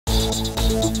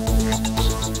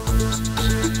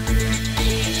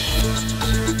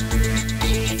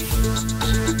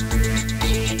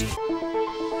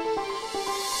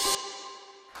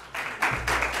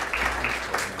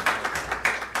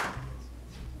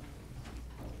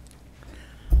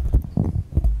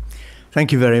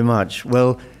Thank you very much.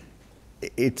 Well,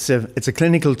 it's a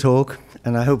clinical talk,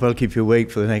 and I hope I'll keep you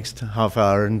awake for the next half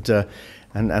hour, and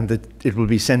that it will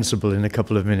be sensible in a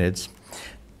couple of minutes.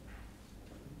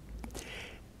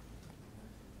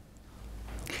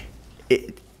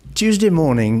 Tuesday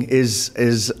morning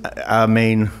is our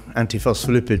main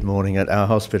antiphospholipid morning at our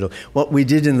hospital. What we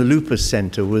did in the Lupus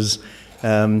Center was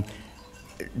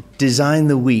design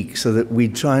the week so that we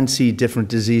try and see different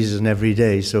diseases in every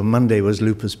day. So Monday was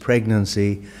lupus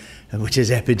pregnancy, which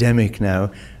is epidemic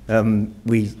now.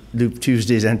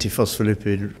 Tuesday's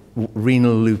antiphospholipid,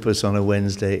 renal lupus on a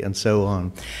Wednesday, and so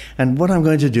on. And what I'm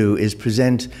going to do is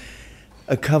present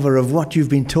a cover of what you've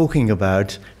been talking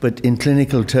about, but in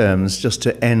clinical terms, just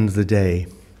to end the day.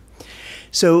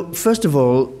 So first of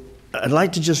all, I'd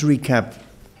like to just recap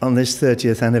on this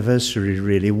 30th anniversary,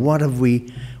 really. What have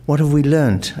we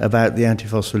learnt about the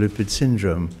antiphospholipid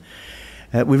syndrome?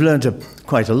 We've learned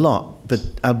quite a lot, but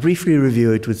I'll briefly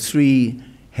review it with three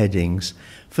headings.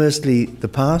 Firstly, the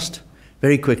past,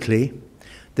 very quickly,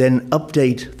 then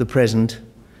update the present,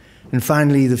 and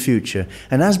finally the future.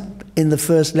 And as in the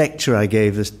first lecture I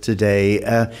gave us today,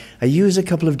 I use a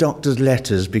couple of doctors'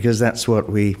 letters because that's what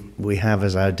we have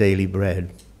as our daily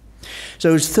bread. So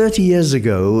it was 30 years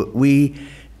ago we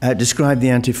described the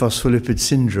antiphospholipid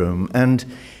syndrome, and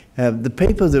the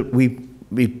paper that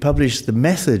we published the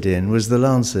method in was the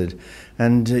Lancet.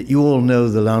 And you all know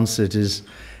the Lancet is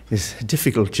a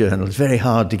difficult journal. It's very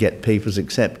hard to get papers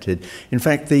accepted. In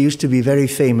fact, they used to be very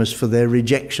famous for their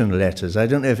rejection letters. I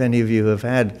don't know if any of you have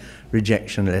had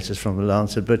rejection letters from the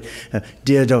Lancet, but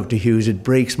dear Dr. Hughes, it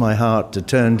breaks my heart to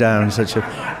turn down such a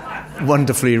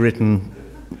wonderfully written,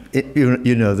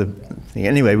 you know the thing.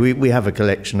 Anyway, we have a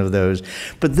collection of those.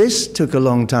 But this took a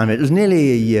long time. It was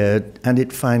nearly a year, and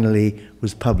it finally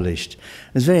was published.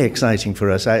 It was very exciting for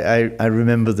us. I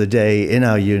remember the day in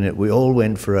our unit, we all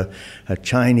went for an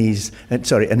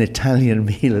Italian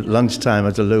meal at lunchtime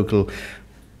at a local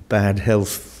bad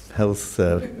health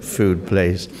food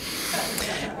place.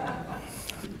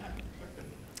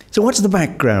 So what's the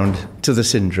background to the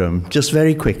syndrome? Just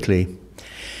very quickly.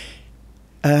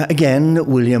 Again,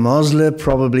 William Osler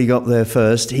probably got there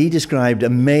first. He described a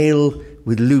male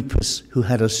with lupus who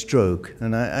had a stroke,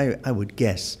 and I would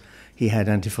guess he had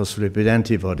antiphospholipid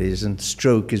antibodies, and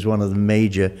stroke is one of the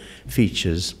major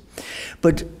features.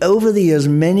 But over the years,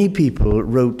 many people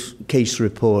wrote case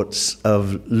reports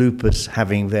of lupus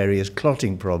having various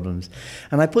clotting problems.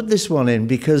 And I put this one in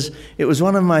because it was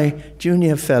one of my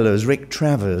junior fellows, Rick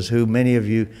Travers, who many of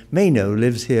you may know,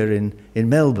 lives here in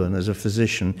Melbourne as a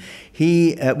physician.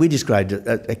 We described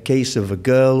a case of a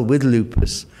girl with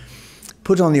lupus,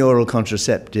 put on the oral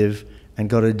contraceptive, and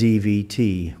got a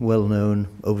DVT, well known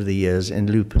over the years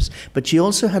in lupus. But she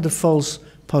also had a false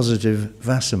positive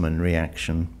Wassermann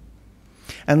reaction.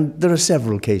 And there are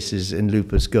several cases in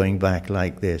lupus going back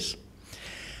like this.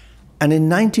 And in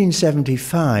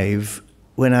 1975,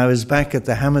 when I was back at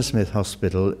the Hammersmith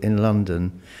Hospital in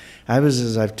London, I was,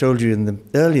 as I've told you in the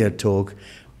earlier talk,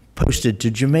 posted to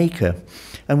Jamaica.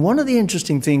 And one of the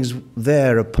interesting things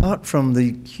there, apart from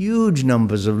the huge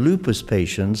numbers of lupus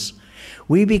patients,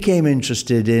 we became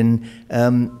interested in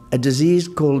a disease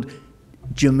called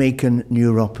Jamaican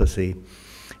neuropathy.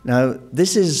 Now,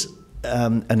 this is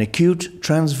an acute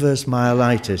transverse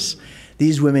myelitis.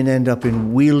 These women end up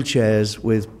in wheelchairs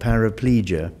with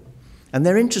paraplegia. And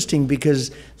they're interesting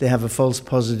because they have a false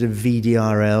positive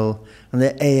VDRL and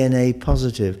they're ANA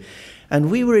positive. And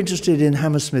we were interested in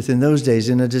Hammersmith in those days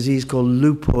in a disease called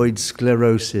lupus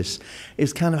sclerosis.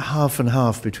 It's kind of half and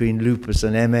half between lupus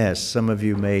and MS. Some of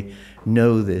you may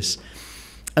know this.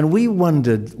 And we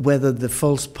wondered whether the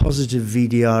false positive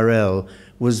VDRL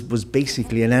was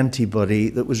basically an antibody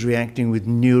that was reacting with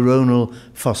neuronal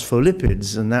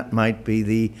phospholipids, and that might be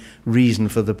the reason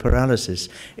for the paralysis.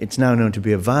 It's now known to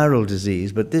be a viral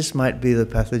disease, but this might be the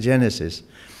pathogenesis.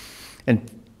 And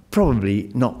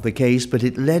probably not the case, but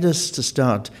it led us to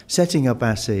start setting up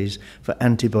assays for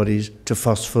antibodies to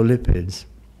phospholipids.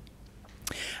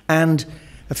 And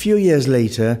a few years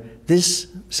later, this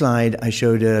slide I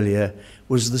showed earlier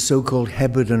was the so-called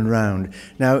Heberden round.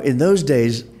 Now, in those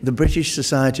days, the British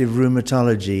Society of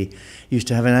Rheumatology used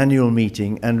to have an annual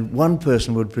meeting, and one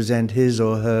person would present his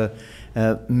or her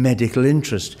medical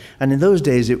interest. And in those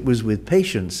days, it was with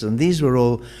patients, and these were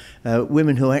all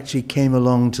women who actually came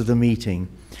along to the meeting.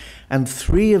 And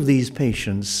 3 of these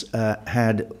patients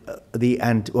had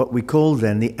what we called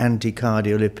then the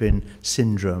antiphospholipid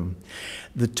syndrome.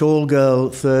 The tall girl,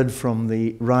 third from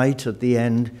the right at the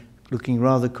end, looking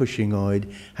rather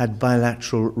Cushingoid, had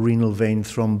bilateral renal vein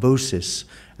thrombosis,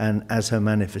 and as her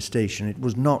manifestation, it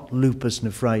was not lupus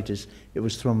nephritis, it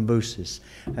was thrombosis.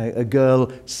 A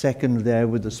girl second there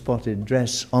with the spotted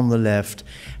dress on the left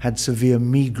had severe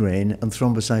migraine and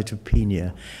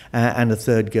thrombocytopenia, and a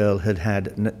third girl had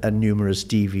had numerous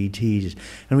DVTs.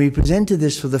 And we presented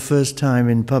this for the first time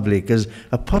in public as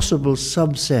a possible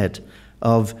subset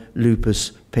of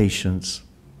lupus patients.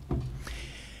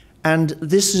 And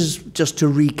this is just to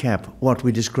recap what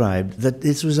we described, that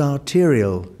this was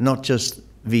arterial, not just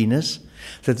venous,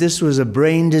 that this was a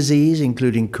brain disease,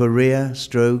 including chorea,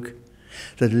 stroke,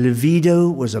 that libido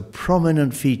was a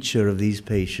prominent feature of these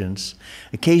patients,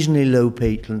 occasionally low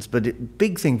platelets, but the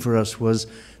big thing for us was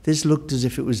this looked as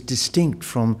if it was distinct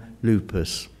from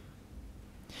lupus.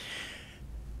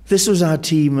 This was our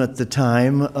team at the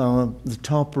time. The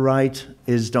top right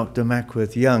is Dr.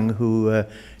 Mackworth-Young, who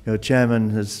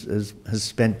chairman has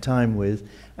spent time with,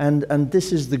 and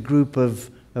this is the group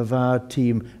of our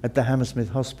team at the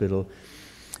Hammersmith Hospital.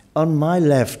 On my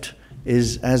left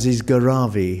is Aziz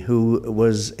Gharavi, who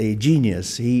was a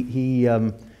genius. He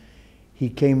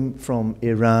came from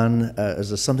Iran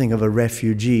as something of a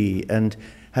refugee, and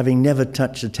having never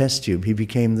touched a test tube, he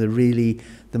became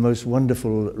the most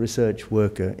wonderful research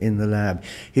worker in the lab.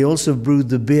 He also brewed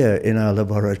the beer in our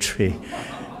laboratory.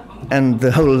 And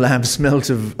the whole lab smelt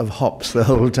of hops the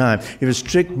whole time. He was a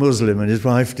strict Muslim, and his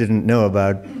wife didn't know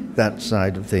about that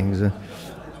side of things.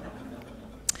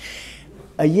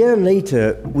 A year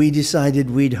later, we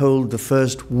decided we'd hold the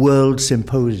first World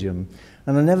Symposium.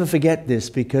 And I'll never forget this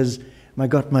because I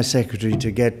got my secretary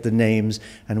to get the names,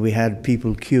 and we had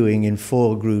people queuing in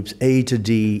 4 groups, A to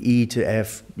D, E to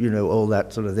F, all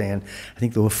that sort of thing. And I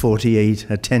think there were 48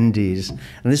 attendees.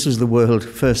 And this was the world's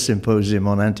first symposium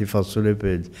on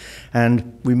antiphospholipids.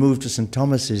 And we moved to St.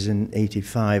 Thomas's in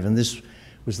 '85, and this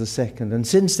was the second. And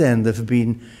since then, there have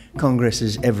been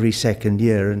congresses every second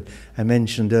year. And I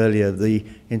mentioned earlier the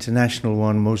international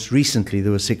one. Most recently,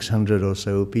 there were 600 or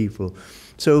so people.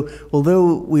 So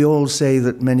although we all say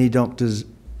that many doctors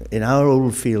in our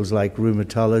old fields like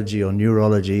rheumatology or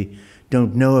neurology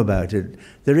don't know about it,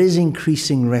 there is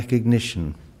increasing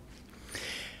recognition.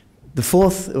 The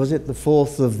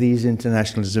fourth of these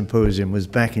international symposium was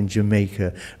back in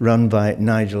Jamaica, run by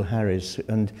Nigel Harris,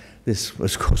 and this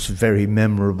was, of course, a very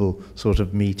memorable sort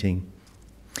of meeting.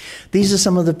 These are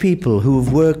some of the people who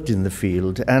have worked in the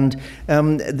field, and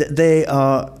they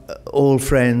are all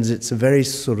friends. It's a very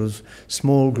sort of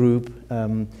small group.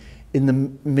 In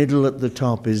the middle at the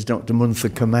top is Dr. Muntha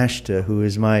Kamashta, who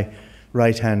is my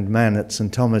right-hand man at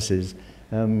St. Thomas's.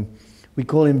 We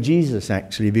call him Jesus,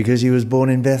 actually, because he was born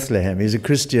in Bethlehem. He's a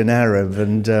Christian Arab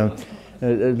and a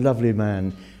lovely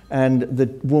man. And the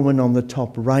woman on the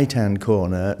top right-hand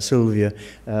corner, Sylvia,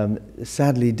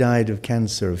 sadly died of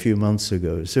cancer a few months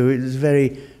ago. So it was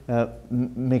very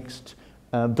mixed,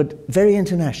 but very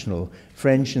international.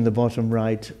 French in the bottom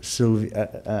right,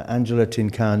 Angela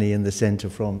Tincani in the center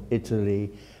from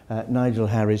Italy, Nigel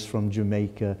Harris from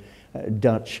Jamaica,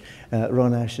 Dutch,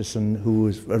 Ron Asherson, who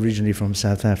was originally from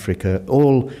South Africa,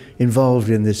 all involved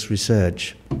in this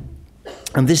research.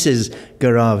 And this is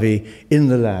Gharavi in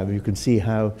the lab. You can see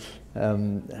how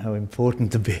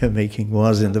important the beer making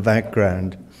was in the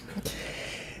background.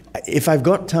 If I've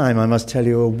got time, I must tell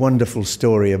you a wonderful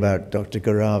story about Dr.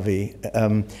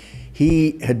 Gharavi.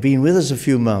 He had been with us a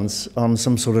few months on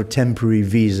some sort of temporary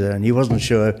visa, and he wasn't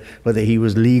sure whether he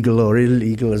was legal or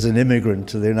illegal as an immigrant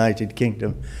to the United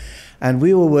Kingdom. And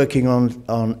we were working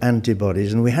on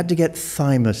antibodies, and we had to get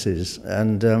thymuses.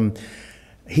 And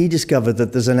he discovered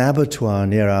that there's an abattoir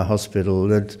near our hospital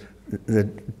that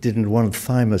didn't want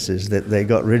thymuses, that they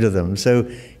got rid of them. So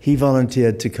he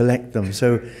volunteered to collect them.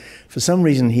 So for some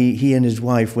reason, he and his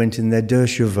wife went in their deux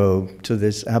chevaux to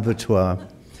this abattoir,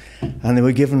 and they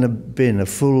were given a bin, a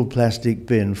full plastic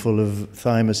bin full of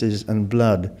thymuses and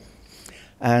blood.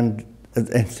 And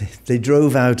they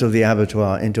drove out of the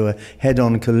abattoir into a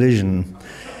head-on collision.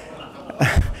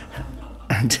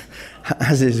 And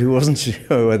Aziz, who wasn't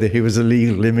sure whether he was a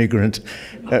legal immigrant,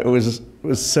 was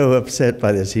so upset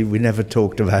by this, we never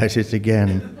talked about it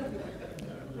again.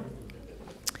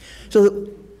 So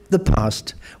the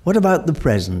past. What about the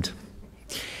present?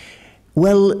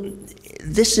 Well,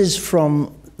 this is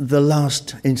from the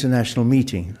last international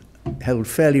meeting, held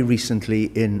fairly recently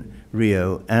in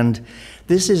Rio, and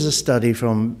this is a study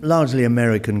from largely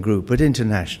American group, but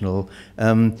international,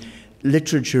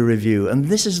 literature review, and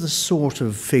this is the sort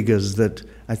of figures that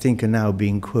I think, are now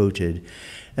being quoted.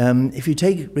 If you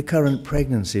take recurrent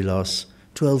pregnancy loss,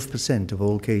 12% of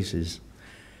all cases.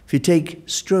 If you take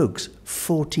strokes,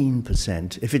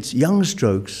 14%. If it's young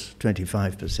strokes,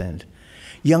 25%.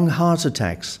 Young heart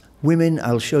attacks, women,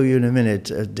 I'll show you in a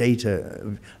minute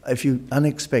data. If you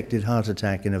unexpected heart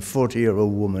attack in a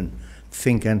 40-year-old woman,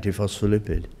 think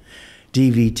antiphospholipid.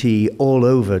 DVT all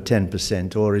over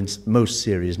 10%, or in most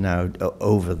series now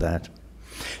over that.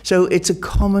 So it's a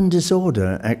common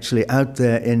disorder actually out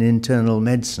there in internal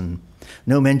medicine.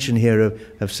 No mention here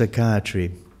of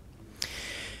psychiatry.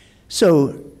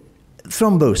 So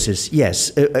thrombosis, yes,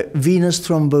 venous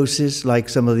thrombosis like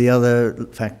some of the other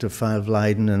factor V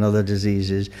Leiden and other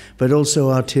diseases, but also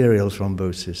arterial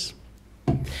thrombosis.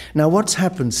 Now what's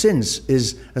happened since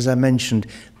is, as I mentioned,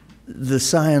 the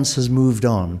science has moved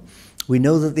on. We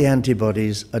know that the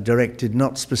antibodies are directed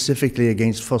not specifically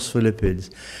against phospholipids,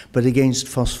 but against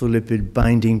phospholipid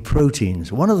binding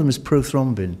proteins. One of them is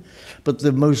prothrombin, but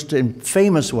the most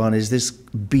famous one is this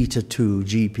beta-2,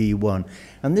 GP1.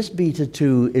 And this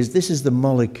beta-2 this is the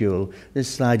molecule, this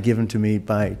slide given to me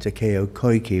by Takeo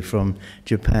Koike from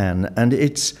Japan. And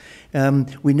it's,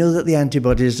 we know that the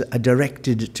antibodies are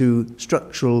directed to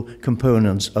structural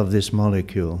components of this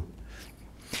molecule.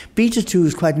 Beta-2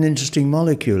 is quite an interesting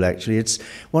molecule, actually. It's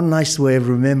one nice way of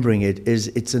remembering it is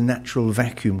it's a natural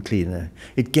vacuum cleaner.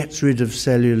 It gets rid of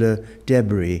cellular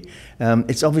debris.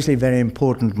 It's obviously a very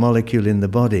important molecule in the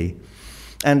body.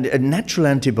 And natural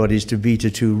antibodies to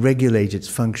beta-2 regulate its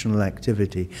functional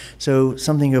activity. So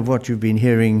something of what you've been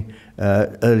hearing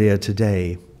earlier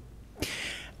today.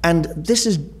 And this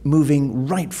is moving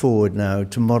right forward now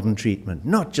to modern treatment,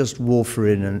 not just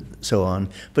warfarin and so on,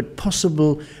 but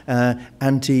possible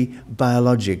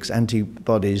anti-biologics,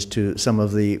 antibodies to some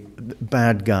of the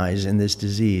bad guys in this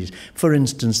disease. For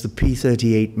instance, the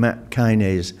p38 MAP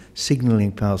kinase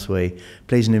signaling pathway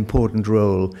plays an important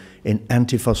role in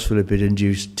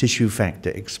antiphospholipid-induced tissue factor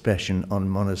expression on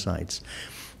monocytes.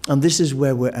 And this is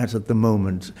where we're at the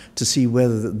moment, to see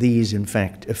whether these, in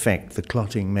fact, affect the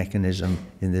clotting mechanism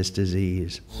in this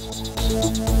disease.